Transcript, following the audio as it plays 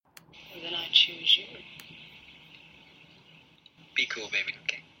choose you. Be cool, baby,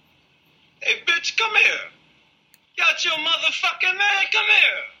 okay? Hey, bitch, come here. Got your motherfucking man, come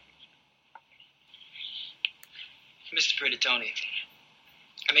here. Mr. Pretty Tony,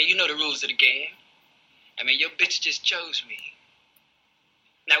 I mean, you know the rules of the game. I mean, your bitch just chose me.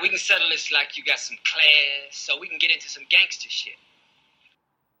 Now, we can settle this like you got some class, so we can get into some gangster shit.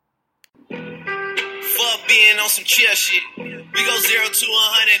 Fuck being on some chill shit. We go 0 to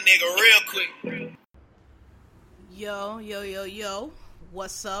 100, nigga, real quick. Yo.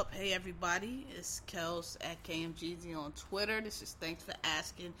 What's up? Hey, everybody. It's Kels at KMGZ on Twitter. This is Thanks for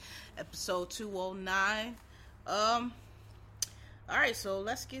Asking, episode 209. Alright, so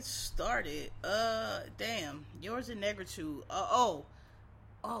let's get started. Damn. Yours in Negritude.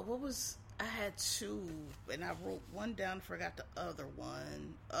 What was... I had two, and I wrote one down, forgot the other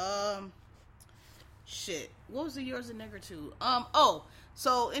one. Shit. What was the Yours in Negritude?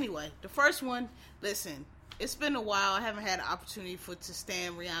 So anyway, the first one, listen, it's been a while. I haven't had an opportunity to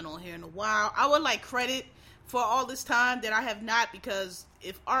stand Rihanna on here in a while. I would like credit for all this time that I have not, because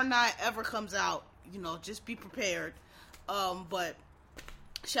if R9 ever comes out, just be prepared. But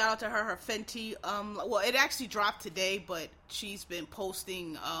shout out to her Fenty. It actually dropped today, but she's been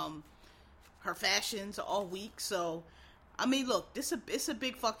posting her fashions all week. So, I mean, look, it's a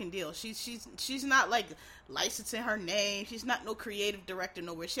big fucking deal. She's not like licensing her name. She's not no creative director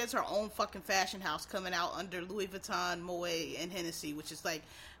nowhere. She has her own fucking fashion house coming out under Louis Vuitton, Moet, and Hennessy, which is like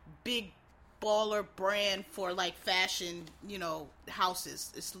big baller brand for like fashion,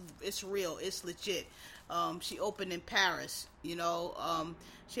 houses. It's real. It's legit. She opened in Paris,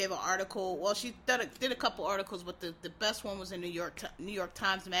 she have an article. Well, she did a couple articles, but the best one was in New York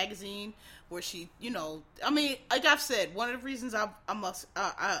Times Magazine, where she, like I've said, one of the reasons I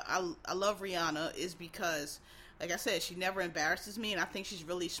love Rihanna is because, like I said, she never embarrasses me, and I think she's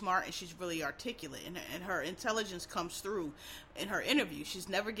really smart and she's really articulate, and her intelligence comes through in her interview. She's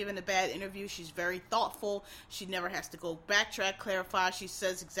never given a bad interview. She's very thoughtful. She never has to go backtrack, clarify. She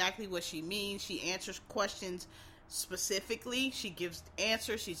says exactly what she means. She answers questions specifically. She gives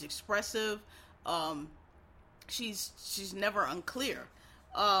answers. She's expressive. She's never unclear.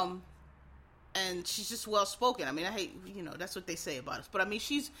 And she's just well-spoken. I mean, I hate, that's what they say about us. But, I mean,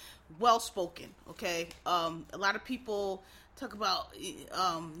 she's well-spoken, okay? A lot of people talk about,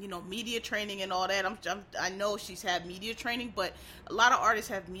 media training and all that. I know she's had media training, but a lot of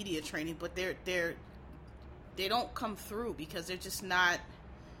artists have media training, but they don't come through because they're just not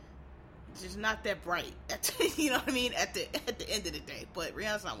that bright. You know what I mean? At the end of the day. But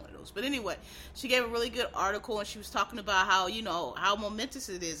Rihanna's not one of those. But anyway, she gave a really good article, and she was talking about how, how momentous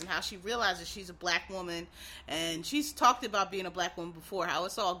it is and how she realizes she's a black woman. And she's talked about being a black woman before, how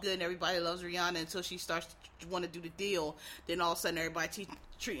it's all good and everybody loves Rihanna until she starts to want to do the deal. Then all of a sudden everybody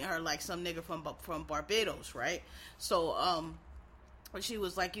treating her like some nigga from Barbados, right? So, she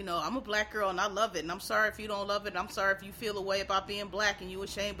was like, I'm a black girl and I love it, and I'm sorry if you don't love it, and I'm sorry if you feel a way about being black and you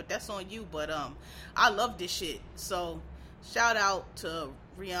ashamed, but that's on you. But I love this shit. So shout out to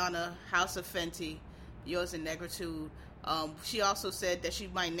Rihanna, House of Fenty, Yours in Negritude. She also said that she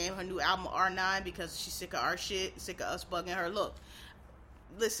might name her new album R9 because she's sick of our shit, sick of us bugging her. Look,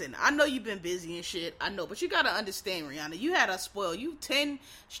 listen, I know you've been busy and shit, I know, but you gotta understand, Rihanna, you had us spoiled. You 10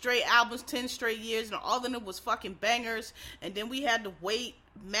 straight albums, 10 straight years, and all of them was fucking bangers, and then we had to wait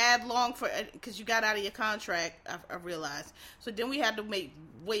mad long because you got out of your contract, I realized. So then we had to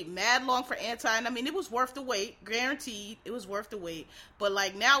wait mad long for Anti, and I mean, it was worth the wait, guaranteed, it was worth the wait, but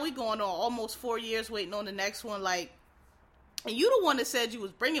like, now we going on almost 4 years waiting on the next one, like. And you the one that said you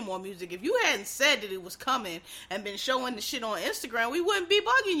was bringing more music. If you hadn't said that it was coming and been showing the shit on Instagram, we wouldn't be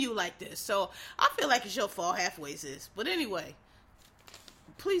bugging you like this. So, I feel like it's your fault halfway, sis. But anyway,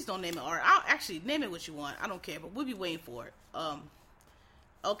 please don't name it art. I'll actually name it what you want. I don't care, but we'll be waiting for it.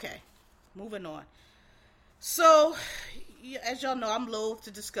 Okay, moving on. So, as y'all know, I'm loath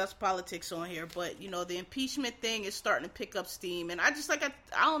to discuss politics on here, but, the impeachment thing is starting to pick up steam, and I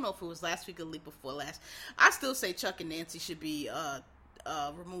don't know if it was last week or the week before last, I still say Chuck and Nancy should be,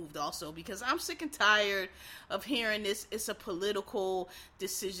 removed also, because I'm sick and tired of hearing this, it's a political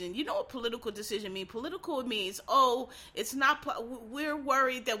decision. You know what political decision means? Political means, it's not, we're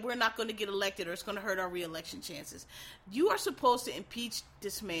worried that we're not going to get elected or it's going to hurt our re-election chances. You are supposed to impeach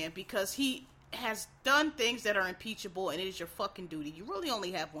this man because he has done things that are impeachable, and it is your fucking duty. You really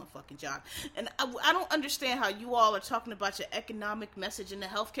only have one fucking job. And I don't understand how you all are talking about your economic message in the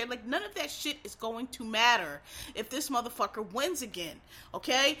healthcare. Like, none of that shit is going to matter if this motherfucker wins again,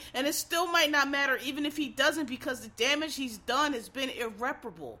 okay? And it still might not matter even if he doesn't, because the damage he's done has been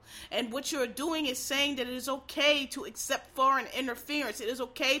irreparable. And what you're doing is saying that it is okay to accept foreign interference. It is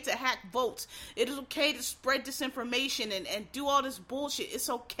okay to hack votes. It is okay to spread disinformation and do all this bullshit. It's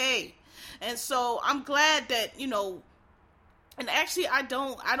okay. And so I'm glad that, you know, and actually I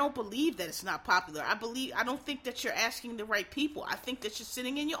don't believe that it's not popular. I don't think that you're asking the right people. I think that you're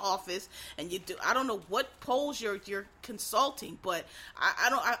sitting in your office and I don't know what polls you're consulting, but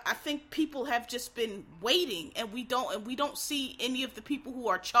I think people have just been waiting, and we don't see any of the people who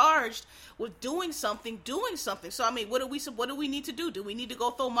are charged with doing something. So I mean, what do we need to do? Do we need to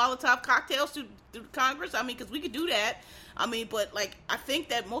go throw Molotov cocktails to Congress? I mean, because we could do that. I mean, but like, I think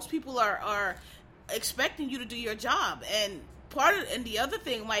that most people are expecting you to do your job, and the other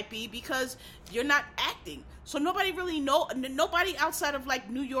thing might be because you're not acting. So nobody outside of like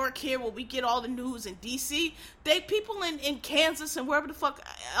New York here, where we get all the news, in DC, people in Kansas and wherever the fuck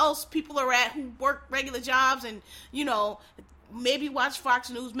else people are at who work regular jobs and, you know, maybe watch Fox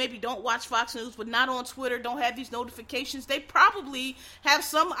News, maybe don't watch Fox News, but not on Twitter, don't have these notifications. They probably have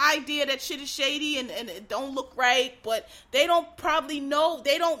some idea that shit is shady and it don't look right, but they don't know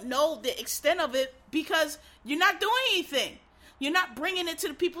the extent of it because you're not doing anything. You're not bringing it to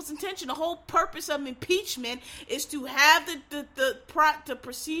the people's attention. The whole purpose of impeachment is to have the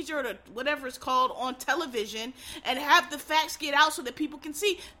procedure, or whatever it's called, on television, and have the facts get out so that people can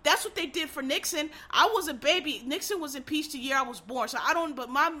see. That's what they did for Nixon. I was a baby. Nixon was impeached the year I was born. So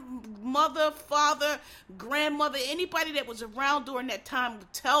but my mother, father, grandmother, anybody that was around during that time will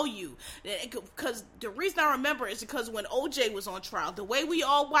tell you. Because the reason I remember is because when OJ was on trial, the way we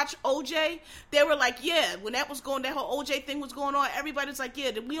all watch OJ, they were like, yeah, when that whole OJ thing was going on, everybody's like, yeah,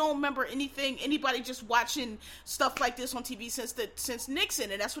 we don't remember anybody just watching stuff like this on TV since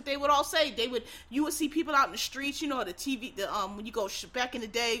Nixon. And that's what they would all say. You would see people out in the streets, you know, the TV, when you go back in the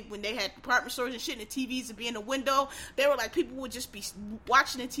day when they had department stores and shit, and the TVs would be in the window, they were like, people would just be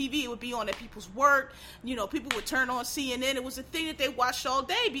watching the TV. It would be on at people's work. You know, people would turn on CNN. It was a thing that they watched all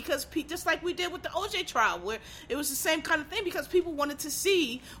day because just like we did with the OJ trial, where it was the same kind of thing because people wanted to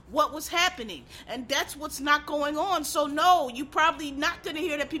see what was happening. And that's what's not going on. So no, you're probably not going to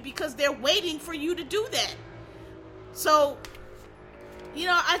hear that because they're waiting for you to do that. So, you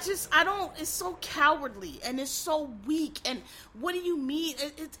know, it's so cowardly and it's so weak. And what do you mean?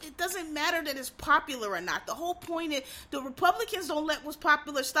 It doesn't matter that it's popular or not. The whole point is the Republicans don't let what's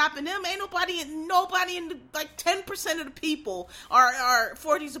popular stopping them. Ain't nobody in the, like 10% of the people are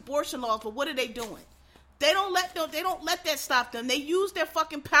for these abortion laws, but what are they doing? They don't let that stop them. They use their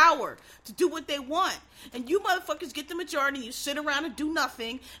fucking power to do what they want. And you motherfuckers get the majority and you sit around and do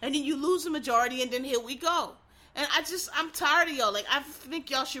nothing, and then you lose the majority, and then here we go. And I'm tired of y'all. Like, I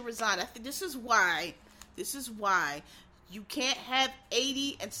think y'all should resign. I think this is why you can't have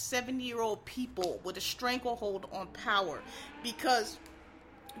 80 and 70-year-old people with a stranglehold on power, because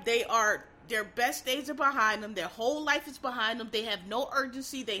their best days are behind them. Their whole life is behind them. They have no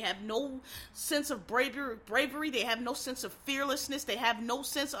urgency. They have no sense of bravery. They have no sense of fearlessness. They have no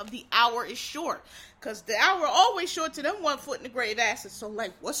sense of the hour is short. Because the hour always short to them, 1 foot in the grave asses. So,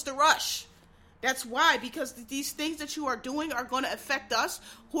 like, what's the rush? That's why. Because these things that you are doing are going to affect us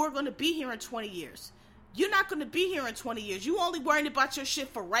who are going to be here in 20 years. You're not going to be here in 20 years. You only worrying about your shit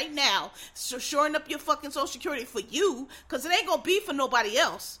for right now. So shoring up your fucking Social Security for you. Because it ain't going to be for nobody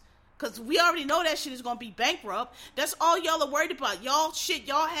else. Because we already know that shit is going to be bankrupt. That's all y'all are worried about. Y'all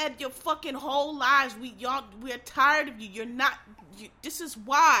had your fucking whole lives. We're tired of you. You're not, this is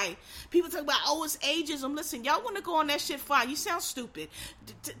why people talk about, oh, it's ageism. Listen, y'all want to go on that shit, fine. You sound stupid.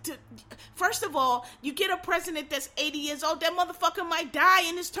 First of all, you get a president that's 80 years old. That motherfucker might die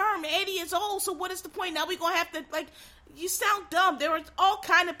in his term, 80 years old. So what is the point? Now we're going to have to, like, you sound dumb. There are all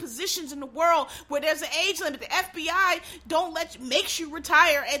kind of positions in the world where there's an age limit. The FBI makes you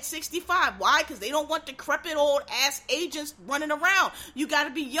retire at 65. Why? Because they don't want decrepit old ass agents running around. You got to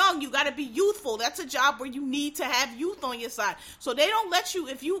be young. You got to be youthful. That's a job where you need to have youth on your side. So they don't let you.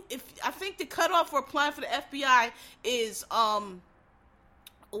 If I think the cutoff for applying for the FBI is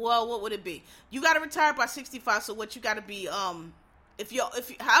well, what would it be? You got to retire by 65. So what you got to be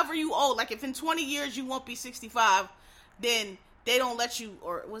however you old, like if in 20 years you won't be 65. Then they don't let you,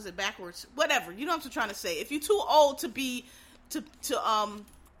 or was it backwards? Whatever. You know what I'm trying to say. If you're too old to be able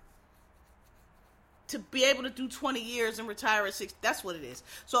to do 20 years and retire at 60, that's what it is.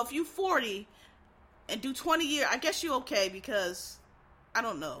 So if you're 40 and do 20 years, I guess you're okay because I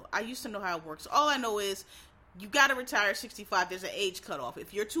don't know. I used to know how it works. All I know is you got to retire at 65. There's an age cutoff.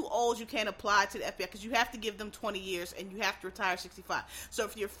 If you're too old, you can't apply to the FBI because you have to give them 20 years and you have to retire at 65. So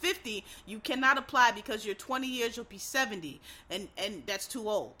if you're 50, you cannot apply because you're 20 years, you'll be 70, and that's too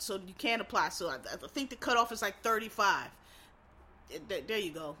old. So you can't apply. So I think the cutoff is like 35. There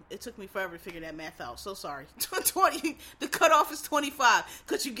you go. It took me forever to figure that math out. So sorry. 20. The cutoff is 25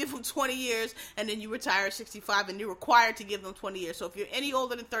 because you give them 20 years and then you retire at 65 and you're required to give them 20 years. So if you're any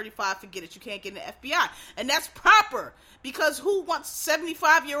older than 35, forget it. You can't get in the FBI. And that's proper because who wants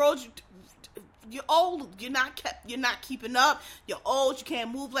 75-year-olds? You're old. You're not keeping up. You're old. You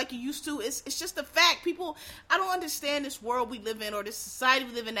can't move like you used to. It's just a fact. People, I don't understand this world we live in or this society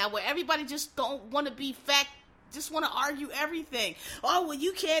we live in now where everybody just don't want to be just want to argue everything. Oh, well,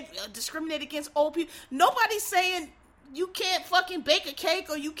 you can't discriminate against old people. Nobody's saying you can't fucking bake a cake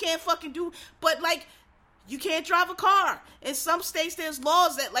or you can't fucking do, but like, you can't drive a car. In some states, there's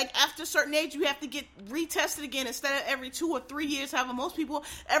laws that like after a certain age, you have to get retested again instead of every 2 or 3 years, having most people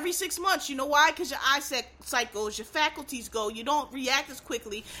every 6 months. You know why? Because your eyesight goes, your faculties go, you don't react as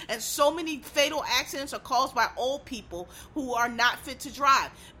quickly, and so many fatal accidents are caused by old people who are not fit to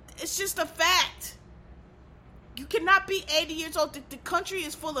drive. It's just a fact. You cannot be 80 years old. The country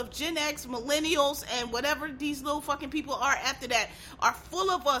is full of Gen X, millennials, and whatever these little fucking people are after that are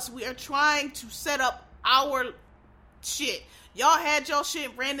full of us. We are trying to set up our shit. Y'all had y'all shit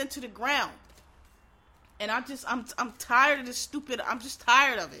ran into the ground. And I'm tired of this stupid, I'm just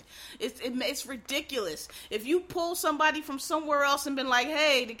tired of it. It's ridiculous. If you pull somebody from somewhere else and been like,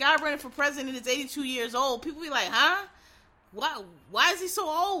 hey, the guy running for president is 82 years old, people be like, huh? Why is he so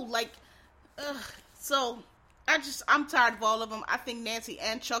old? Like, so I'm tired of all of them. I think Nancy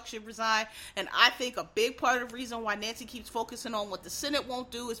and Chuck should resign, and I think a big part of the reason why Nancy keeps focusing on what the Senate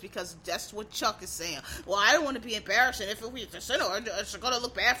won't do is because that's what Chuck is saying. Well, I don't want to be embarrassing. If it was the Senate, it's going to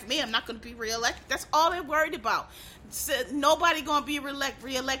look bad for me. I'm not going to be reelected. That's all they're worried about. Nobody going to be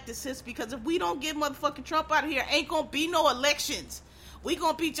reelected, sis, because if we don't get motherfucking Trump out of here, ain't going to be no elections. We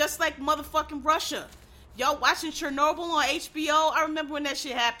going to be just like motherfucking Russia. Y'all watching Chernobyl on HBO? I remember when that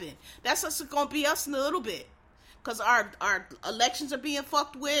shit happened. That's us going to be us in a little bit. Because our elections are being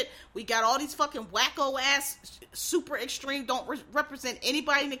fucked with. We got all these fucking wacko-ass, super extreme, don't represent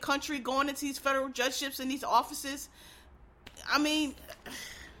anybody in the country going into these federal judgeships and these offices. I mean,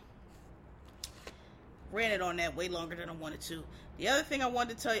 ran it on that way longer than I wanted to. The other thing I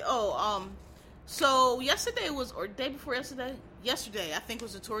wanted to tell you, so yesterday was, or day before yesterday, I think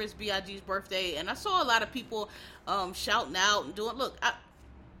was Notorious B.I.G.'s birthday, and I saw a lot of people shouting out and doing, look,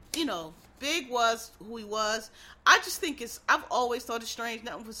 Big was who he was. I just think I've always thought it's strange,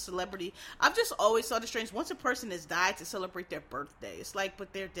 nothing with celebrity. I've just always thought it's strange. Once a person has died to celebrate their birthday, it's like,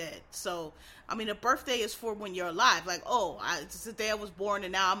 but they're dead. So, I mean, a birthday is for when you're alive. Like, it's the day I was born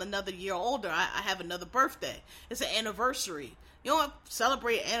and now I'm another year older. I have another birthday. It's an anniversary. You don't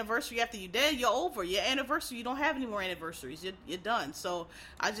celebrate an anniversary after you're dead. You're over. Your anniversary, you don't have any more anniversaries. You're done. So,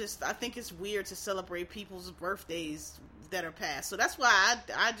 I think it's weird to celebrate people's birthdays that are past. So that's why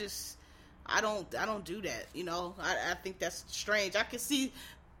I don't do that, I think that's strange. I can see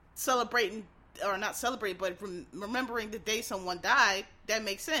celebrating, or not celebrating, but remembering the day someone died, that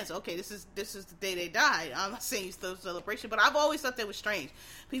makes sense. Okay, this is the day they died. I'm not saying it's still a celebration, but I've always thought that was strange.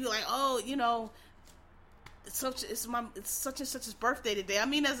 People are like, it's such and such's birthday today. I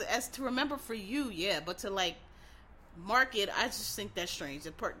mean, as to remember for you, yeah, but to like mark it, I just think that's strange.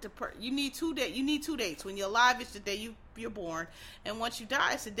 You need two dates. When you're alive, it's the day you're born, and once you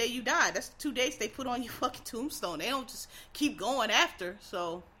die, it's the day you die. That's the 2 dates they put on your fucking tombstone. They don't just keep going after.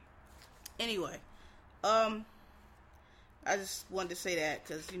 So anyway, I just wanted to say that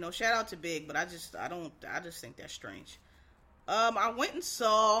because shout out to Big, but I just think that's strange. I went and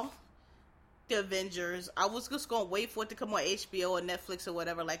saw the Avengers. I was just gonna wait for it to come on HBO or Netflix or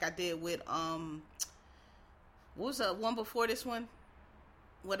whatever, like I did with what was the one before this one?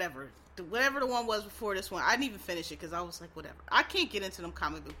 Whatever the one was before this one. I didn't even finish it because I was like, whatever. I can't get into them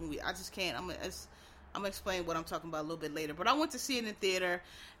comic book movies. I just can't. I'm gonna explain what I'm talking about a little bit later. But I went to see it in theater,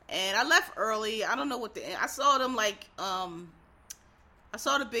 and I left early. I don't know what I saw them like. I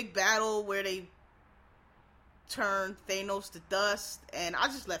saw the big battle where they turned Thanos to dust, and I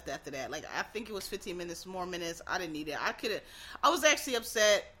just left after that. Like, I think it was 15 minutes. I didn't need it. I was actually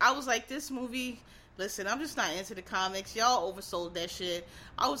upset. I was like, this movie. Listen, I'm just not into the comics. Y'all oversold that shit.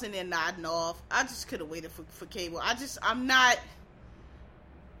 I was in there nodding off. I just could have waited for cable. I'm not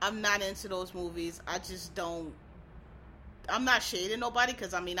into those movies. I'm not shading nobody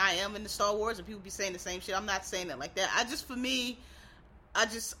because, I am in the Star Wars and people be saying the same shit. I'm not saying it like that. For me,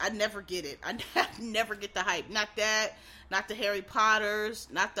 I never get it. I never get the hype. Not that, not the Harry Potters,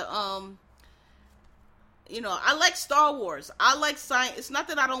 not the, I like Star Wars. I like science. It's not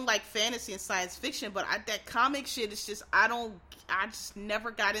that I don't like fantasy and science fiction, but that comic shit is just, I just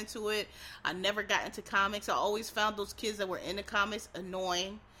never got into it. I never got into comics. I always found those kids that were into comics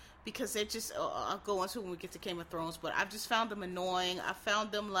annoying because they're just, I'll go into when we get to Game of Thrones, but I've just found them annoying. I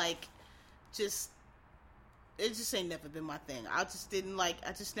found them like, it just ain't never been my thing. I just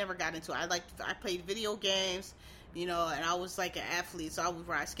never got into it. I played video games, and I was like an athlete, so I would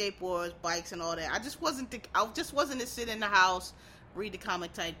ride skateboards, bikes, and all that. I just wasn't a sit in the house, read the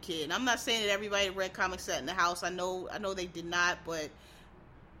comic type kid. And I'm not saying that everybody that read comics sat in the house. I know they did not, but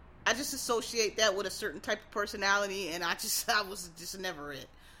I just associate that with a certain type of personality, and I was just never it.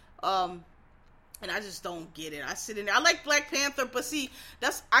 And I just don't get it. I sit in there. I like Black Panther, but see,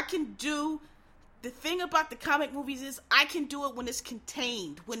 I can do. The thing about the comic movies is I can do it when it's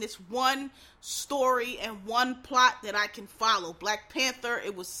contained, when it's one story and one plot that I can follow. Black Panther,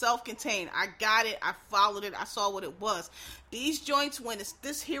 it was self-contained. I got it. I followed it. I saw what it was. These joints, when it's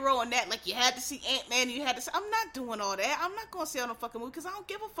this hero and that, like you had to see Ant-Man, I'm not doing all that. I'm not going to see on a fucking movie because I don't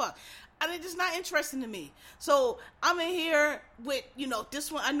give a fuck. It's just not interesting to me. So I'm in here with,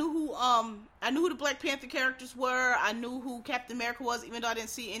 this one. I knew who the Black Panther characters were. I knew who Captain America was, even though I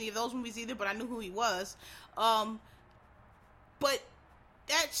didn't see any of those movies either, but I knew who he was. But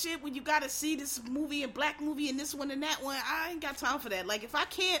that shit, when you gotta see this movie and black movie and this one and that one, I ain't got time for that. Like,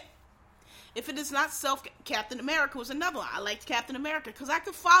 if it is not Captain America was another one. I liked Captain America because I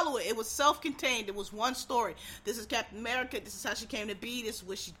could follow it. It was self-contained. It was one story. This is Captain America. This is how she came to be. This is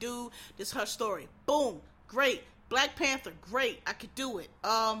what she do. This is her story. Boom. Great. Black Panther. Great. I could do it.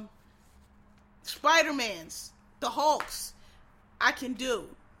 Spider-Man's. The Hulks. I can do.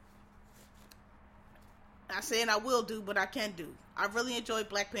 Not saying I will do, but I can do. I really enjoyed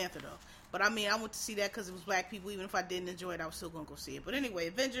Black Panther, though. But I went to see that because it was black people. Even if I didn't enjoy it, I was still going to go see it. But anyway,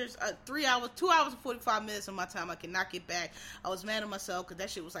 Avengers, 2 hours and 45 minutes of my time. I cannot get back. I was mad at myself because that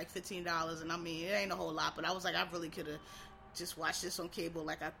shit was like $15. And it ain't a whole lot. But I was like, I really could have just watched this on cable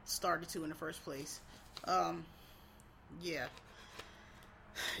like I started to in the first place. Yeah.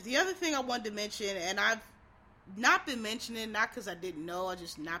 The other thing I wanted to mention, and I've not been mentioning, not because I didn't know, I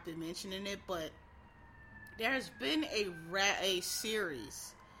just not been mentioning it, but there has been a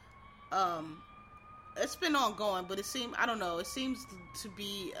series. It's been ongoing, but it seems to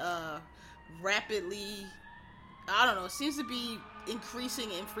be rapidly, it seems to be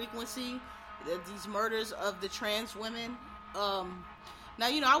increasing in frequency, these murders of the trans women. Now,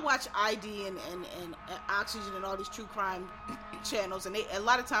 I watch ID and Oxygen and all these true crime channels, and a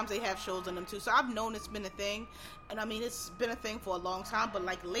lot of times they have shows on them too, so I've known it's been a thing, and it's been a thing for a long time, but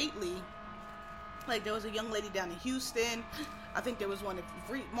like lately, like there was a young lady down in Houston. I think there was one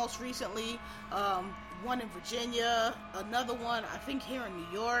most recently, one in Virginia, another one, I think here in New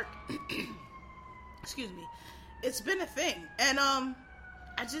York. Excuse me. It's been a thing. And, and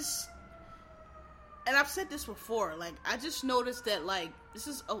I've said this before, like, I just noticed that, like, this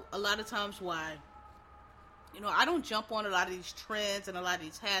is a lot of times why, I don't jump on a lot of these trends and a lot of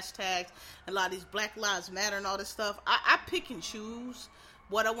these hashtags, and a lot of these Black Lives Matter and all this stuff. I pick and choose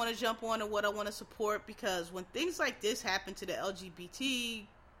what I want to jump on and what I want to support, because when things like this happen to the LGBTQ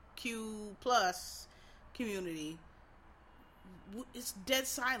plus community, it's dead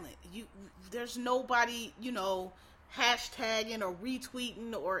silent. There's nobody, hashtagging or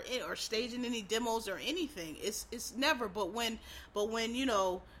retweeting or staging any demos or anything. It's never. But when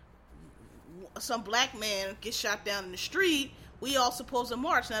some black man gets shot down in the street, we all supposed to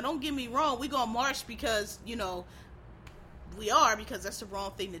march. Now, don't get me wrong, we gonna march because because that's the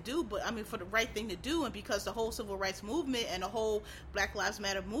wrong thing to do, but for the right thing to do, and because the whole civil rights movement and the whole Black Lives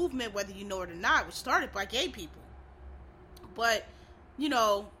Matter movement, whether you know it or not, was started by gay people. But,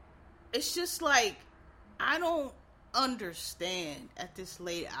 it's just like, I don't understand at this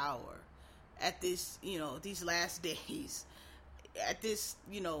late hour, at this, these last days, at this,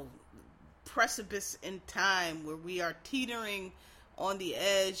 precipice in time where we are teetering on the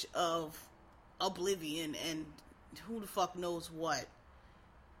edge of oblivion and who the fuck knows what,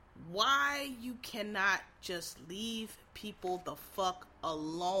 why you cannot just leave people the fuck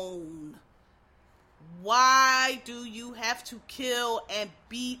alone. Why do you have to kill and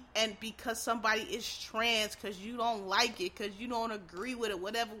beat and because somebody is trans, because you don't like it, because you don't agree with it,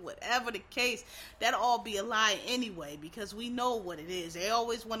 whatever the case, that'll all be a lie anyway, because we know what it is. They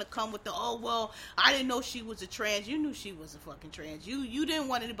always want to come with the, oh, well, I didn't know she was a trans. You knew she was a fucking trans. You didn't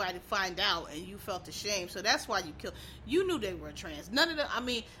want anybody to find out, and you felt ashamed, so that's why you killed. You knew they were trans. None of them, I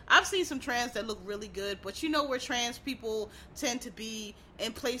mean, I've seen some trans that look really good, but you know where trans people tend to be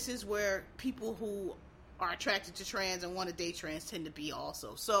in places where people who are attracted to trans and want to date trans tend to be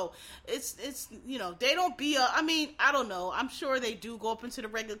also. So it's you know, they don't be I mean, I don't know. I'm sure they do go up into the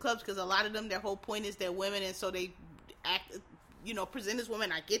regular clubs because a lot of them, their whole point is they're women, and so they act, you know, present as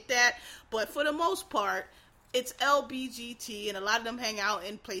women. I get that. But for the most part, it's LBGT, and a lot of them hang out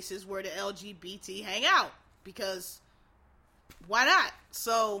in places where the LGBT hang out because why not?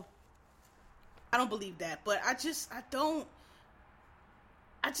 So I don't believe that. But there's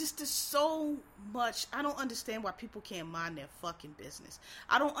so much. I don't understand why people can't mind their fucking business.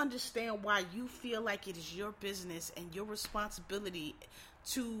 I don't understand why you feel like it is your business and your responsibility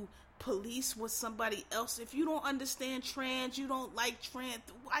to police what somebody else. If you don't understand trans, you don't like trans,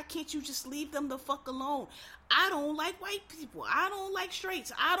 why can't you just leave them the fuck alone? I don't like white people. I don't like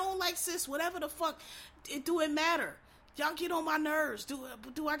straights. I don't like cis, whatever the fuck. Do it matter? Y'all get on my nerves.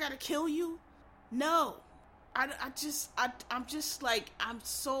 Do I gotta kill you? No. I'm just like, I'm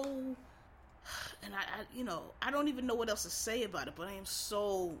so, and you know, I don't even know what else to say about it, but I am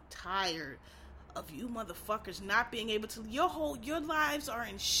so tired of you motherfuckers not being able to, your lives are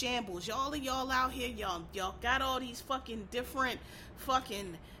in shambles. Y'all out here, y'all got all these fucking different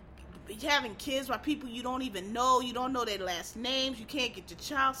fucking, having kids by people you don't even know. You don't know their last names. You can't get your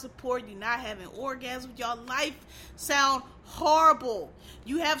child support. You're not having orgasms. Your life sound horrible.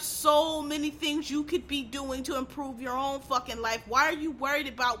 You have so many things you could be doing to improve your own fucking life. Why are you worried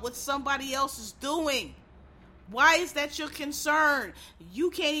about what somebody else is doing? Why is that your concern?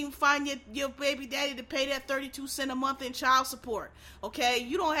 You can't even find your baby daddy to pay that 32 cents a month in child support. Okay?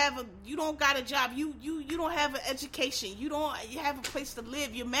 You don't got a job. You don't have an education. You have a place to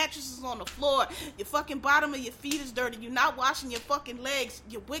live. Your mattress is on the floor. Your fucking bottom of your feet is dirty. You're not washing your fucking legs.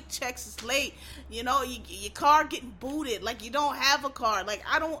 Your WIC checks is late. You know, your car getting booted. Like, you don't have a car. Like,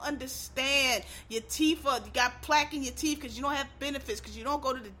 I don't understand. Your teeth you got plaque in your teeth because you don't have benefits, because you don't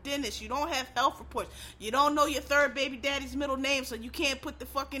go to the dentist. You don't have health reports. You don't know your third baby daddy's middle name, so you can't put the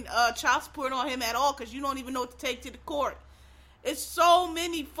fucking child support on him at all because you don't even know what to take to the court. It's so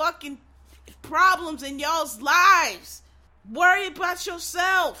many fucking problems in y'all's lives. Worry about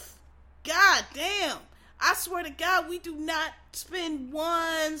yourself. God damn. I swear to God, we do not spend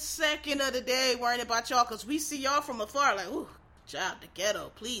 1 second of the day worrying about y'all, because we see y'all from afar like, ooh, job, the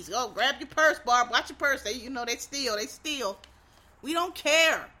ghetto, please. Go grab your purse, Barb. Watch your purse. They steal. We don't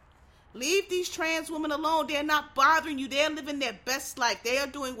care. Leave these trans women alone. They're not bothering you. They're living their best life. They are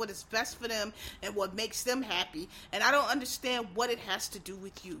doing what is best for them and what makes them happy. And I don't understand what it has to do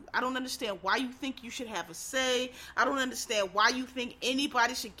with you. I don't understand why you think you should have a say. I don't understand why you think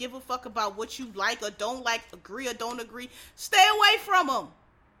anybody should give a fuck about what you like or don't like, agree or don't agree. Stay away from them.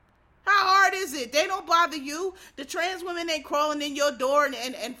 How hard is it? They don't bother you. The trans women ain't crawling in your door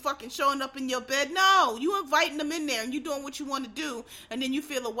and fucking showing up in your bed. No, you inviting them in there and you doing what you want to do, and then you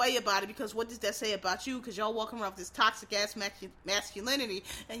feel a way about it because what does that say about you? Because y'all walking around with this toxic ass masculinity,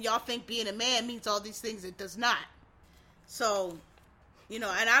 and y'all think being a man means all these things. It does not. So, you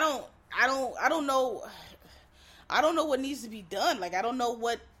know, and I don't know what needs to be done. Like, I don't know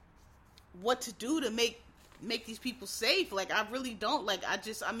what to do to make these people safe. Like, I really don't. Like,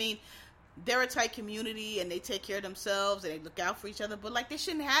 I mean, they're a tight community and they take care of themselves and they look out for each other, but like, they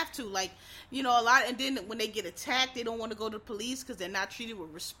shouldn't have to. Like, you know, a lot, and then when they get attacked, they don't want to go to the police because they're not treated with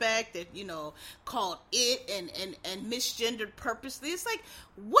respect. They're, you know, called it and misgendered purposely. It's like,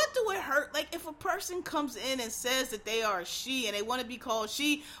 what do it hurt? Like, if a person comes in and says that they are a she and they want to be called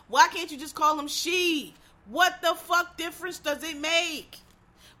she, why can't you just call them she? What the fuck difference does it make?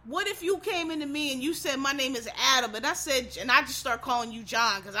 What if you came into me and you said my name is Adam, and I just start calling you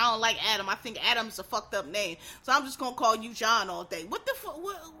John because I don't like Adam. I think Adam's a fucked up name, so I'm just gonna call you John all day. What the fuck?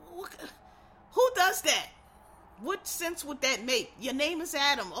 Who does that? What sense would that make? Your name is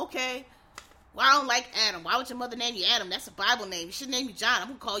Adam, okay? Well, I don't like Adam. Why would your mother name you Adam? That's a Bible name. You should name me John. I'm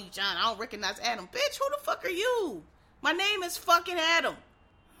gonna call you John. I don't recognize Adam. Bitch, who the fuck are you? My name is fucking Adam.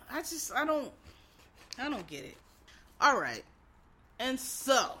 I don't get it. All right. And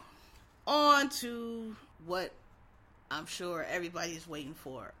so, on to what I'm sure everybody is waiting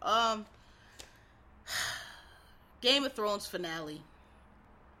for. Game of Thrones finale.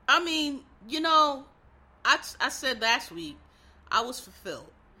 I mean, you know, I said last week, I was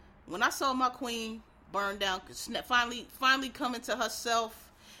fulfilled. When I saw my queen burn down, finally come into herself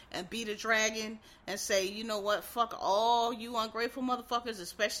and beat a dragon and say, you know what, fuck all you ungrateful motherfuckers,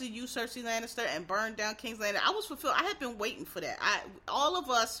 especially you, Cersei Lannister, and burn down King's Landing. I was fulfilled. I had been waiting for that. All of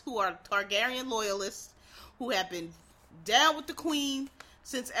us who are Targaryen loyalists, who have been down with the queen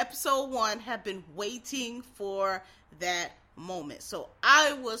since episode 1, have been waiting for that moment. So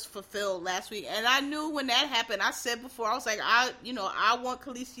I was fulfilled last week, and I knew when that happened. I said before, I was like, I want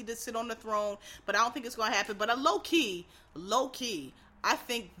Khaleesi to sit on the throne, but I don't think it's gonna happen. But low key, I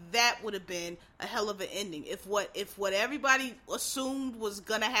think that would have been a hell of an ending. If what everybody assumed was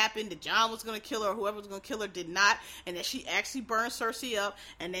gonna happen, that Jon was gonna kill her, or whoever was gonna kill her did not, and that she actually burned Cersei up,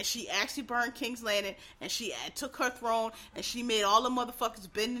 and then she actually burned King's Landing, and she took her throne, and she made all the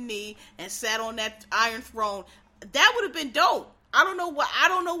motherfuckers bend the knee and sat on that iron throne, that would have been dope. I don't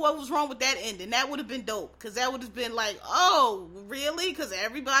know what was wrong with that ending. That would have been dope, because that would have been like, oh, really? Because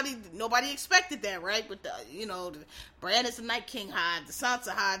nobody expected that, right? But the Brandon's the Night King hive, the Sansa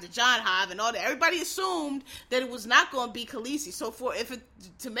hive, the Jon hive, and all that. Everybody assumed that it was not going to be Khaleesi. So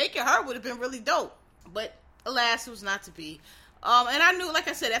to make it her would have been really dope. But alas, it was not to be. And I knew, like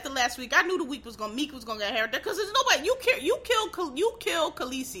I said, after last week, I knew Meek was gonna get Harry, because there's nobody. You kill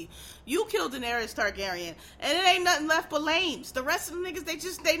Khaleesi, you kill Daenerys Targaryen, and it ain't nothing left but lames. The rest of the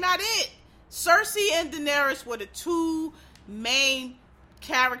niggas, they not it. Cersei and Daenerys were the two main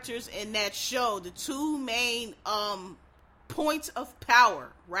characters in that show, the two main points of power,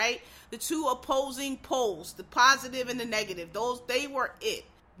 right? The two opposing poles, the positive and the negative. They were it.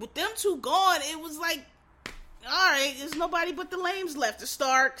 With them two gone, it was like, alright, there's nobody but the lames left. The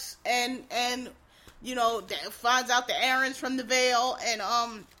Starks and finds out the Aarons from the Vale,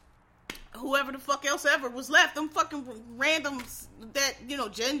 and whoever the fuck else ever was left. Them fucking randoms that,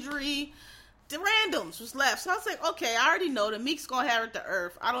 Gendry, the randoms was left. So I was like, okay, I already know that Meek's gonna inherit the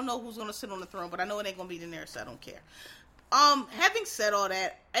earth. I don't know who's gonna sit on the throne, but I know it ain't gonna be Daenerys, so I don't care. Having said all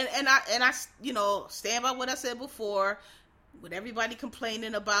that, and I stand by what I said before, with everybody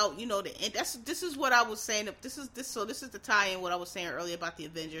complaining about, this is what I was saying. This is the tie-in what I was saying earlier about the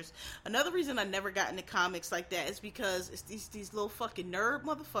Avengers. Another reason I never got into comics like that is because it's these little fucking nerd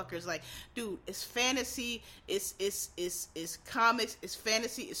motherfuckers. Like, dude, it's fantasy, it's comics, it's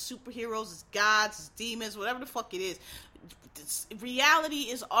fantasy, it's superheroes, it's gods, it's demons, whatever the fuck it is. Reality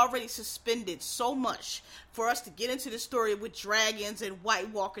is already suspended so much for us to get into the story with dragons and White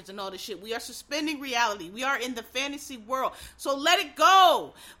Walkers and all this shit. We are suspending reality. We are in the fantasy world, so let it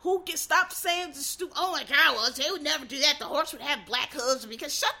go. Stop saying the stupid, oh my god, well, they would never do that, the horse would have black hooves,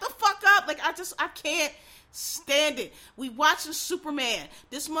 because shut the fuck up. Like, I can't stand it. We watching Superman.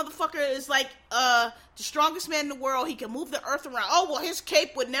 This motherfucker is like the strongest man in the world. He can move the earth around. Oh, well, his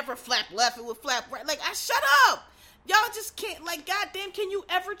cape would never flap left, it would flap right. Like, shut up. Y'all just can't, like, goddamn, can you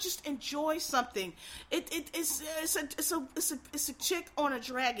ever just enjoy something? It's a chick on a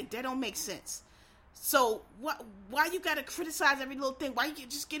dragon. That don't make sense. So why you gotta criticize every little thing? Why you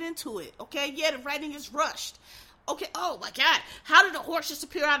just get into it? Okay, yeah, the writing is rushed. Okay, oh my god, how did a horse just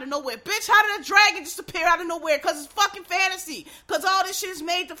appear out of nowhere? Bitch, how did a dragon just appear out of nowhere? Because it's fucking fantasy. Because all this shit is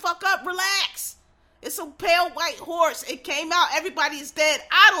made to fuck up. Relax. It's a pale white horse. It came out. Everybody is dead.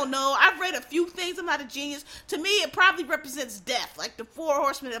 I don't know. I've read a few things. I'm not a genius. To me, it probably represents death. Like the 4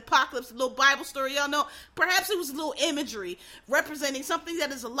 horsemen of the apocalypse, a little Bible story. Y'all know. Perhaps it was a little imagery representing something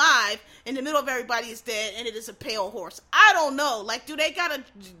that is alive in the middle of everybody is dead, and it is a pale horse. I don't know. Like, do they gotta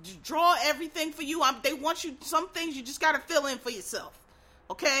draw everything for you? They want you, some things you just gotta fill in for yourself.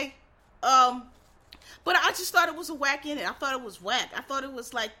 Okay? But I just thought it was a whack in it. I thought it was whack. I thought it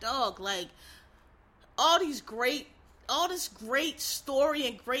was like, dog, like, all this great story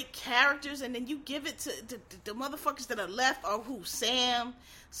and great characters, and then you give it to the motherfuckers that are left are who? Sam,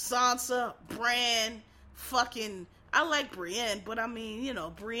 Sansa, Bran, fucking, I like Brienne, but I mean,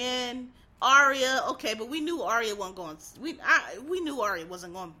 Brienne, Arya, okay, but we knew Arya wasn't going, we knew Arya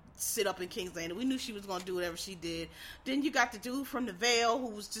wasn't going to sit up in King's Landing. We knew she was going to do whatever she did. Then you got the dude from the Vale who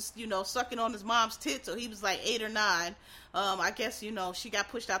was just, sucking on his mom's tits, so he was like 8 or 9. I guess, she got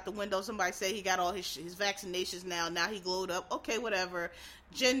pushed out the window. Somebody said he got all his vaccinations now. Now he glowed up. Okay, whatever.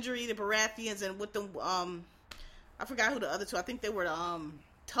 Gendry, the Baratheons, and with them, I forgot who the other two, I think they were the,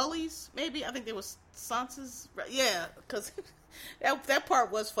 Tullys, maybe? I think they was Sansa's, yeah, because that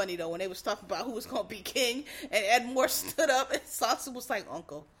part was funny, though, when they was talking about who was going to be king, and Ed Moore stood up, and Sansa was like,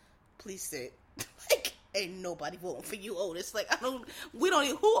 Uncle, please sit. Like, ain't nobody voting for you, Otis. Like, who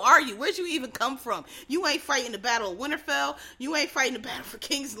are you? Where'd you even come from? You ain't fighting the Battle of Winterfell. You ain't fighting the battle for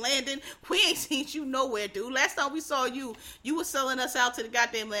King's Landing. We ain't seen you nowhere, dude. Last time we saw you, you were selling us out to the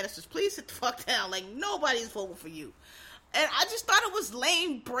goddamn Lannisters. Please sit the fuck down. Like, nobody's voting for you. And I just thought it was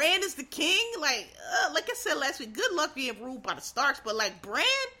lame. Bran is the king. Like I said last week, good luck being ruled by the Starks. But like Bran,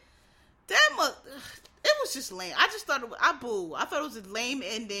 it was just lame. I just thought I thought it was a lame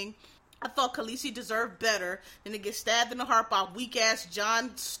ending. I thought Khaleesi deserved better than to get stabbed in the heart by weak-ass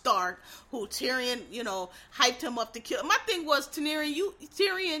Jon Stark, who Tyrion, hyped him up to kill. My thing was,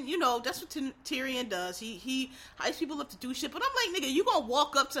 Tyrion, that's what Tyrion does. He hypes people up to do shit. But I'm like, nigga, you gonna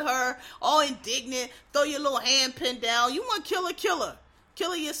walk up to her all indignant, throw your little hand pin down. You want to kill her.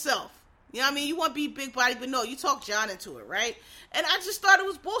 Kill her yourself. You know what I mean? You want to be big body, but no, you talk Jon into it, right? And I just thought it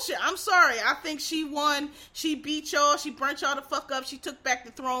was bullshit. I'm sorry. I think she won. She beat y'all. She burnt y'all the fuck up. She took back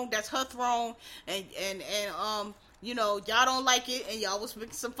the throne. That's her throne. And y'all don't like it, and y'all was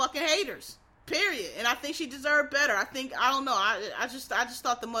some fucking haters. Period. And I think she deserved better. I don't know. I just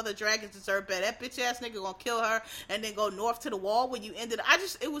thought the Mother Dragons deserved better. That bitch ass nigga gonna kill her and then go north to the wall when you ended.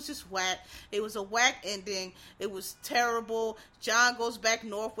 It was just whack. It was a whack ending. It was terrible. Jon goes back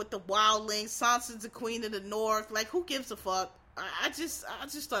north with the wildlings. Sansa's the queen of the north. Like, who gives a fuck? I just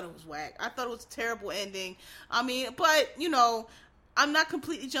thought it was whack. I thought it was a terrible ending. I mean, but I'm not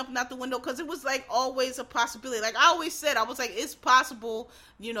completely jumping out the window because it was like always a possibility. Like I always said, I was like, it's possible,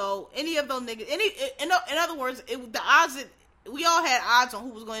 any of those niggas. In other words, the odds we all had odds on who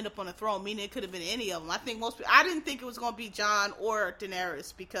was going to end up on the throne, meaning it could have been any of them. I think most people, I didn't think it was going to be Jon or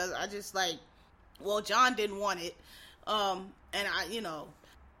Daenerys because I just Jon didn't want it. And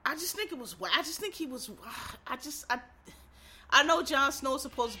I just think it was, I just think he was, I know Jon Snow's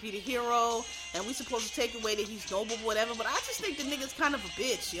supposed to be the hero, and we supposed to take away that he's noble, whatever, but I just think the nigga's kind of a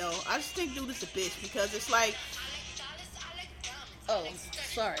bitch, yo. I just think dude is a bitch, because it's like, oh,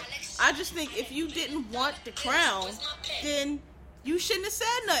 sorry. I just think if you didn't want the crown, then you shouldn't have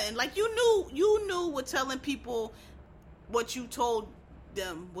said nothing. Like, you knew what telling people what you told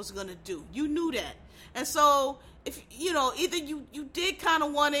them was gonna do. You knew that. And so, if, either you did kind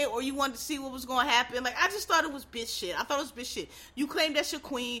of want it, or you wanted to see what was going to happen. Like, I just thought it was bitch shit. I thought it was bitch shit. You claim that's your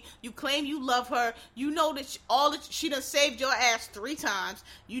queen. You claim you love her. You know that she done saved your ass 3 times.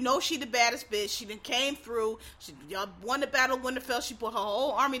 You know she the baddest bitch. She done came through. Y'all won the Battle of Winterfell. She put her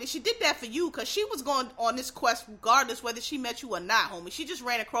whole army. She did that for you, because she was going on this quest regardless whether she met you or not, homie. She just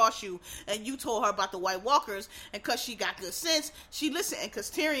ran across you, and you told her about the White Walkers, and because she got good sense, she listened. And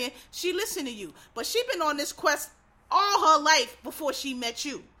because Tyrion, she listened to you. But she been on this quest all her life before she met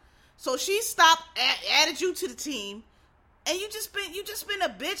you. So she stopped, added you to the team, and you just been a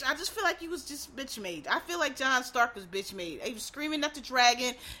bitch. I just feel like you was just bitch made. I feel like Jon Stark was bitch made. He was screaming at the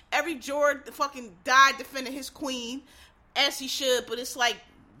dragon. Every Jorah fucking died defending his queen, as he should, but it's like,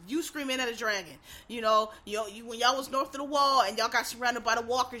 you screaming at a dragon. You when y'all was north of the wall and y'all got surrounded by the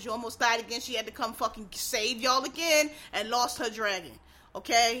walkers, you almost died again. She had to come fucking save y'all again and lost her dragon.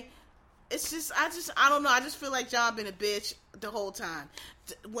 Okay? It's just, I don't know. I just feel like Jon been a bitch the whole time.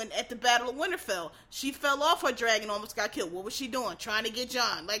 When at the Battle of Winterfell, she fell off her dragon, almost got killed. What was she doing? Trying to get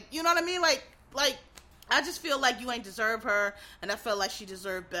Jon. Like, you know what I mean? Like, I just feel like you ain't deserve her, and I felt like she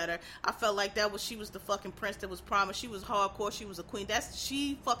deserved better. I felt like she was the fucking prince that was promised. She was hardcore. She was a queen.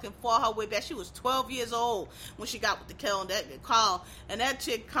 She fucking fought her way back. She was 12 years old when she got with the Khal and that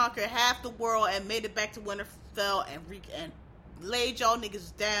chick conquered half the world and made it back to Winterfell and laid y'all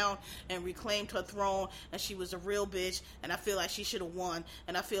niggas down and reclaimed her throne, and she was a real bitch, and I feel like she should have won.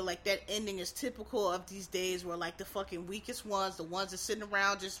 And I feel like that ending is typical of these days, where like the fucking weakest ones, the ones that sitting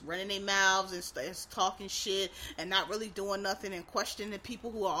around just running their mouths and talking shit and not really doing nothing, and questioning the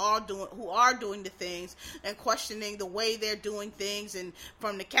people who are doing the things, and questioning the way they're doing things, and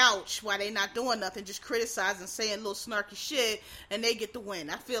from the couch why they not doing nothing, just criticizing, saying little snarky shit, and they get the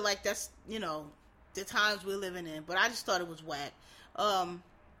win. I feel like that's the times we're living in. But I just thought it was whack. I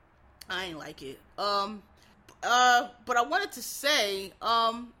ain't like it. But I wanted to say,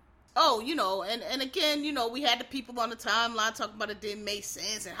 and again, we had the people on the timeline talking about it didn't make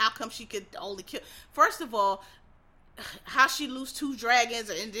sense, and how come she could only kill. First of all, how she lose 2 dragons,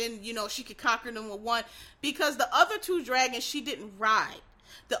 and then, she could conquer them with 1, because the other 2 dragons she didn't ride.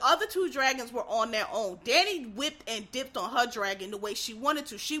 The other 2 dragons were on their own. Dany whipped and dipped on her dragon the way she wanted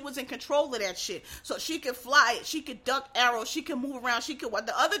to. She was in control of that shit. So she could fly it. She could duck arrows. She could move around.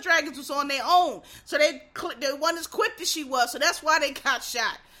 The other dragons was on their own. So they weren't as quick as she was. So that's why they got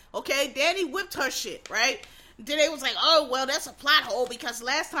shot. Okay? Dany whipped her shit, right? Then they was like, oh, well, that's a plot hole, because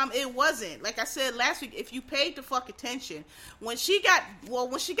last time it wasn't. Like I said last week, if you paid the fuck attention, when she got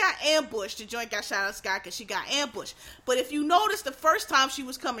ambushed, the joint got shot out of the sky because she got ambushed. But if you notice, the first time she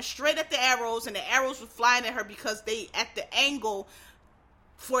was coming straight at the arrows, and the arrows were flying at her because they, at the angle,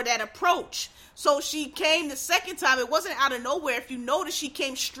 for that approach. So she came the second time. It wasn't out of nowhere. If you notice, she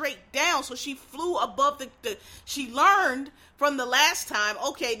came straight down. So she flew above she learned from the last time,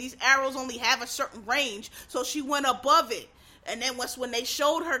 okay, these arrows only have a certain range. So she went above it. And then when they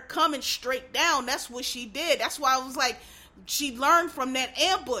showed her coming straight down, that's what she did. That's why I was like, she learned from that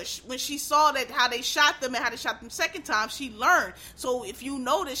ambush. When she saw that how they shot them and how they shot them second time, she learned. So if you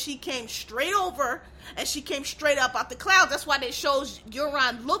notice, she came straight over and she came straight up out the clouds. That's why they shows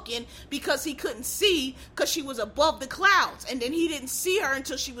Euron looking, because he couldn't see because she was above the clouds. And then he didn't see her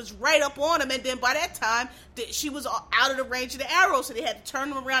until she was right up on him. And then by that time, she was out of the range of the arrow. So they had to turn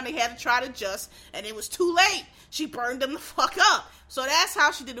them around. They had to try to adjust. And it was too late. She burned them the fuck up. So that's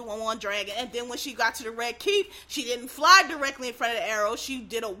how she did the 1-1 dragon. And then when she got to the Red Keep, she didn't fly directly in front of the arrow. She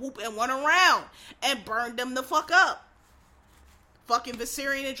did a whoop and went around and burned them the fuck up. Fucking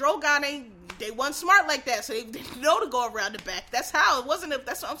Viserion and Drogon, they weren't smart like that, so they didn't know to go around the back. That's how. It wasn't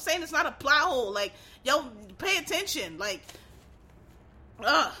that's what I'm saying. It's not a plot hole. Like, yo, pay attention. Like,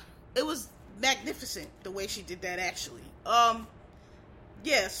 it was magnificent the way she did that, actually.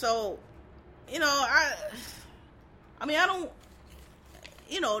 Yeah, so, I don't,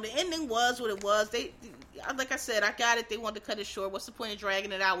 the ending was what it was. Like I said, I got it. They wanted to cut it short. What's the point of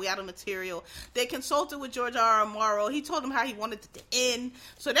dragging it out? We out of material. They consulted with George R.R. Martin. He told them how he wanted it to end.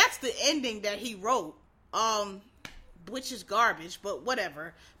 So that's the ending that he wrote, which is garbage, but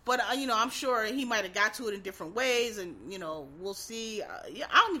whatever. But, I'm sure he might have got to it in different ways, and, we'll see.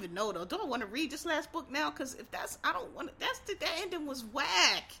 I don't even know, though. Do I want to read this last book now? Because if I don't want to, that ending was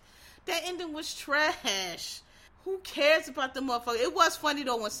whack. That ending was trash. Who cares about the motherfucker? It was funny,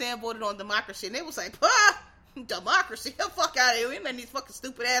 though, when Sam voted on democracy, and they was like, democracy? Get the fuck out of here. We ain't letting these fucking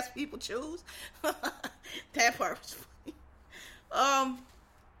stupid-ass people choose. That part was funny. I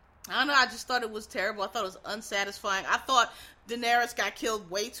don't know, I just thought it was terrible. I thought it was unsatisfying. I thought Daenerys got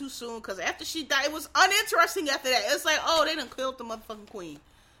killed way too soon, because after she died, it was uninteresting after that. It's like, oh, they done killed the motherfucking queen.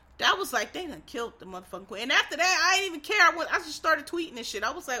 That was like, they done killed the motherfucking queen. And after that, I didn't even care. I just started tweeting and shit.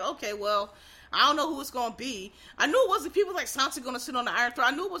 I was like, okay, well, I don't know who it's going to be. I knew it wasn't people like Sansa going to sit on the Iron Throne.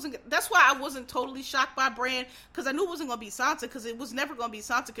 I knew it wasn't. That's why I wasn't totally shocked by Bran, because I knew it wasn't going to be Sansa, because it was never going to be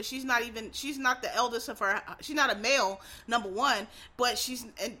Sansa, because she's not the eldest of her. She's not a male, number one, but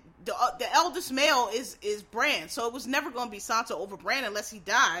the eldest male is Bran. So it was never going to be Sansa over Bran unless he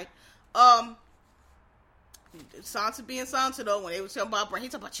died. Sansa being Sansa, though, when they were talking about Bran, he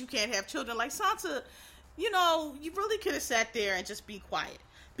talking about you can't have children. Like, Sansa, you really could have sat there and just be quiet.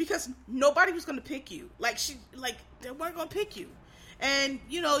 Because nobody was going to pick you. They weren't going to pick you. And,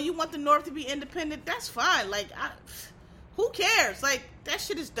 you want the North to be independent, that's fine. Like, who cares? Like, that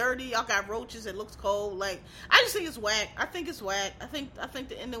shit is dirty. Y'all got roaches. It looks cold. Like, I just think it's whack. I think it's whack. I think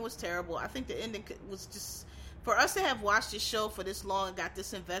the ending was terrible. I think the ending was just, for us to have watched this show for this long and got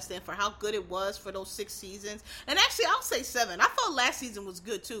this invested in, for how good it was for those 6 seasons. And actually, I'll say 7. I thought last season was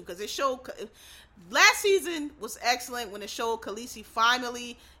good, too, because it showed... Last season was excellent when it showed Khaleesi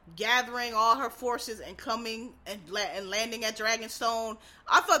finally gathering all her forces and coming and landing at Dragonstone.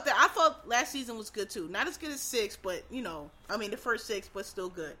 I thought last season was good too. Not as good as 6, but the first 6, but still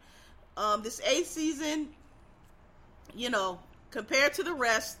good. This 8th season, compared to the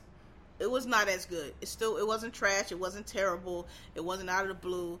rest, it was not as good. It wasn't trash. It wasn't terrible. It wasn't out of the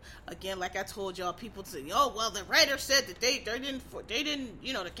blue. Again, like I told y'all, people say, oh, well, the writer said that they didn't,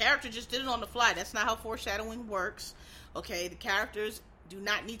 the character just did it on the fly. That's not how foreshadowing works. Okay, the characters do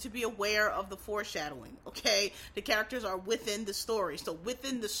not need to be aware of the foreshadowing. Okay, the characters are within the story. So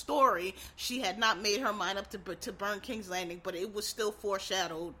within the story, she had not made her mind up to burn King's Landing, but it was still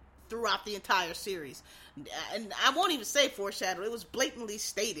foreshadowed throughout the entire series. And I won't even say foreshadowed. It was blatantly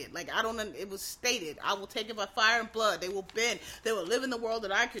stated. Like, it was stated. I will take it by fire and blood. They will bend. They will live in the world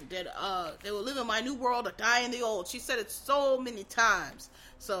that they will live in my new world or die in the old. She said it so many times.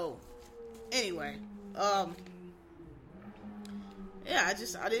 So, anyway, yeah,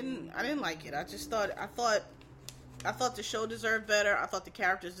 I didn't like it. I thought the show deserved better. I thought the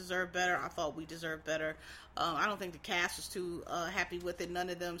characters deserved better. I thought we deserved better. I don't think the cast was too happy with it. None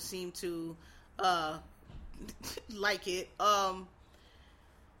of them seemed to like it.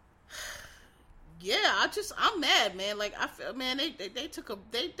 Yeah, I'm mad, man. Like, I feel, man, they took a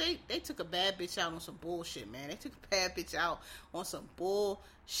bad bitch out on some bullshit, man. They took a bad bitch out on some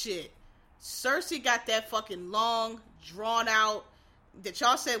bullshit. Cersei got that fucking long, drawn out, that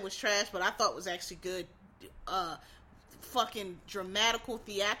y'all said was trash, but I thought was actually good. Fucking dramatical,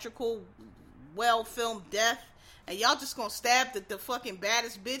 theatrical, well-filmed death, and y'all just gonna stab the fucking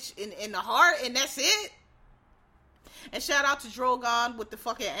baddest bitch in the heart, and that's it? And shout out to Drogon with the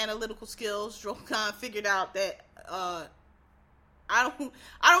fucking analytical skills. Drogon figured out that, I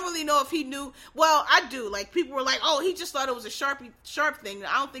don't really know if he knew. Well, I do. Like, people were like, oh, he just thought it was a sharp thing.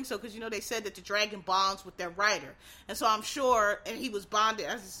 I don't think so, because, they said that the dragon bonds with their rider. And so I'm sure, and he was bonded,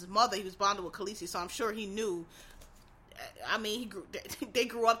 as his mother, he was bonded with Khaleesi, so I'm sure he knew. I mean, they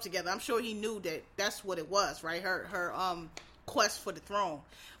grew up together. I'm sure he knew that that's what it was, right? Her quest for the throne.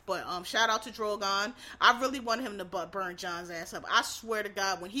 But shout out to Drogon. I really want him to burn Jon's ass up. I swear to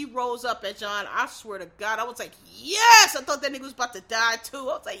God, when he rose up at Jon, I swear to God, I was like, yes! I thought that nigga was about to die too.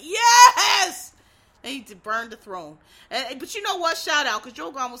 I was like, yes! And he burned the throne. But you know what? Shout out, because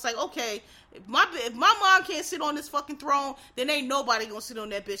Drogon was like, okay, if my mom can't sit on this fucking throne, then ain't nobody gonna sit on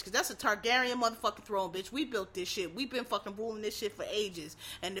that bitch, because that's a Targaryen motherfucking throne, bitch. We built this shit. We've been fucking ruling this shit for ages.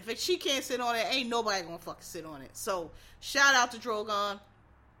 And if she can't sit on it, ain't nobody gonna fucking sit on it. So, shout out to Drogon.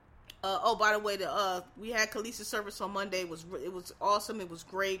 Oh, by the way, we had Khaleesi's service on Monday. It was awesome. It was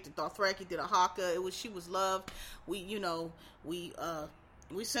great. The Dothraki did a haka. She was loved. We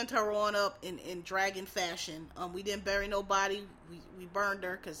sent her on up in dragon fashion. We didn't bury nobody. We burned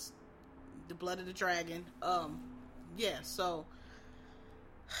her because the blood of the dragon. Yeah. So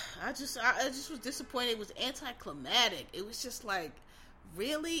I just was disappointed. It was anticlimactic. It was just like,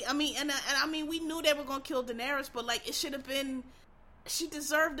 really? I mean, and I mean, we knew they were gonna kill Daenerys, but like, it should have been. She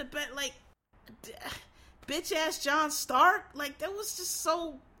deserved a bet, like, bitch ass Jon Stark. Like, that was just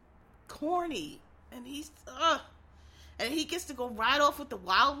so corny. And and he gets to go right off with the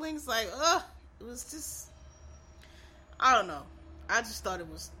wildlings. Like, it was just, I don't know. I thought it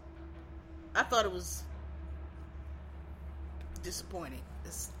was disappointing.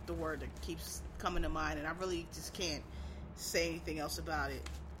 It's the word that keeps coming to mind, and I really just can't say anything else about it.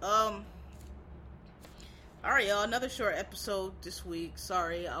 Alright, y'all, another short episode this week.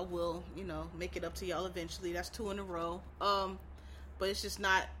 Sorry, I will, make it up to y'all eventually. That's 2 in a row. But it's just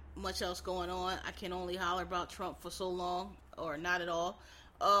not much else going on. I can only holler about Trump for so long, or not at all.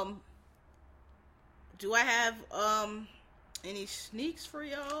 Do I have, any sneaks for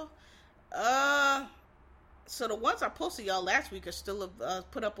y'all? So the ones I posted y'all last week are still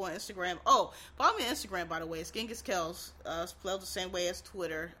put up on Instagram. Oh, follow me on Instagram, by the way. It's Genghis Kells. Spelled the same way as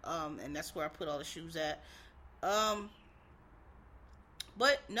Twitter. And that's where I put all the shoes at.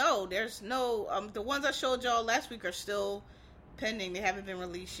 But no, there's no, the ones I showed y'all last week are still pending. They haven't been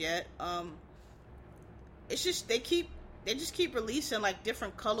released yet. It's just, they just keep releasing like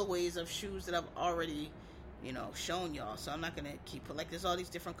different colorways of shoes that I've already, shown y'all. So I'm not gonna keep, like, there's all these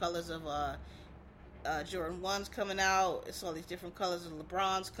different colors of, Jordan 1's coming out. It's all these different colors of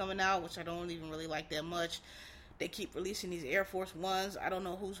LeBron's coming out, which I don't even really like that much. They keep releasing these Air Force Ones. I don't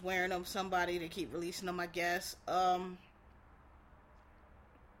know who's wearing them. Somebody. They keep releasing them, I guess.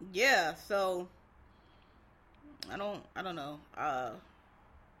 Yeah, so I don't know.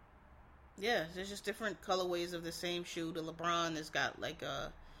 Yeah, there's just different colorways of the same shoe. The LeBron has got like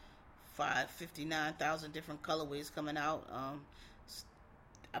 59,000 different colorways coming out.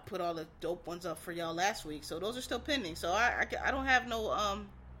 I put all the dope ones up for y'all last week, so those are still pending. So I don't have no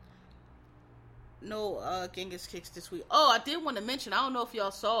Genghis kicks this week. Oh, I did want to mention, I don't know if y'all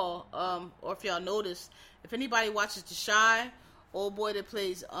saw, or if y'all noticed, if anybody watches The Chi, old boy that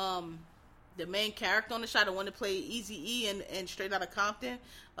plays, the main character on The Chi, the one that played Eazy-E and Straight Outta Compton,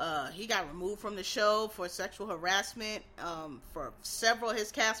 he got removed from the show for sexual harassment, for several of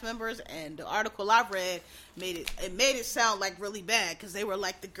his cast members, and the article I read made it sound like really bad, because they were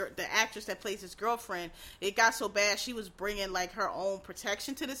like the actress that plays his girlfriend, it got so bad she was bringing like her own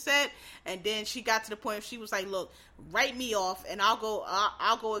protection to the set, and then she got to the point where she was like, look, write me off and I'll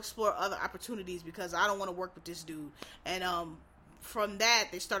go explore other opportunities, because I don't want to work with this dude. And from that,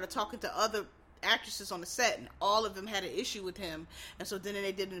 they started talking to other actresses on the set, and all of them had an issue with him. And so then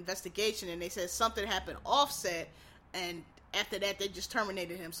they did an investigation, and they said something happened off set, and after that they just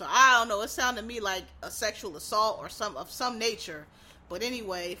terminated him. So I don't know, it sounded to me like a sexual assault or some nature. But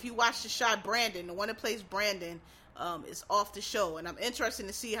anyway, if you watch The Chi, Brandon, the one that plays Brandon, is off the show, and I'm interested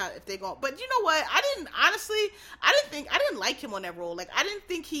to see if they're going. But you know what, I didn't like him on that role. Like, I didn't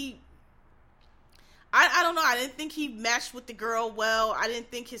think he, I don't know, I didn't think he matched with the girl well. I didn't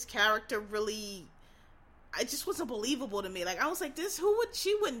think his character really, it just wasn't believable to me. Like, I was like,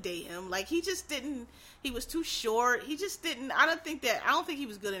 she wouldn't date him. Like, he just didn't, he was too short. He just didn't, I don't think he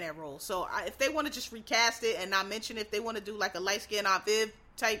was good in that role. So if they want to just recast it and not mention it, if they want to do like a light-skinned Aviv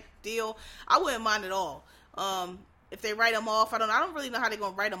type deal, I wouldn't mind at all. If they write him off, I don't really know how they're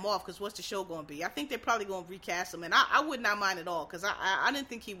going to write him off, because what's the show going to be? I think they're probably going to recast him, and I would not mind at all, because I didn't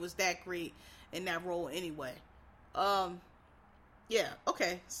think he was that great in that role anyway. Yeah,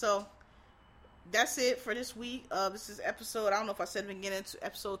 okay, so that's it for this week. This is episode, I don't know if I said it in the beginning,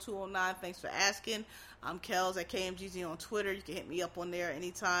 episode 209. Thanks for asking. I'm Kels at KMGZ on Twitter. You can hit me up on there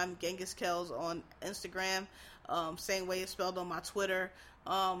anytime. Genghis Kels on Instagram. Same way it's spelled on my Twitter.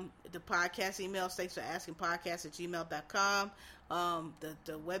 The podcast email, thanks for asking podcast@gmail.com.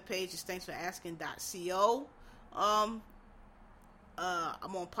 The webpage is thanksforasking.co. I'm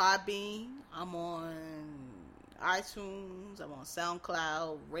on Podbean. I'm on iTunes. I'm on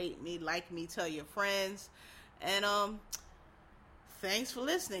SoundCloud. Rate me, like me, tell your friends. And thanks for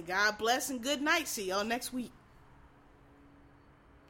listening. God bless and good night. See y'all next week.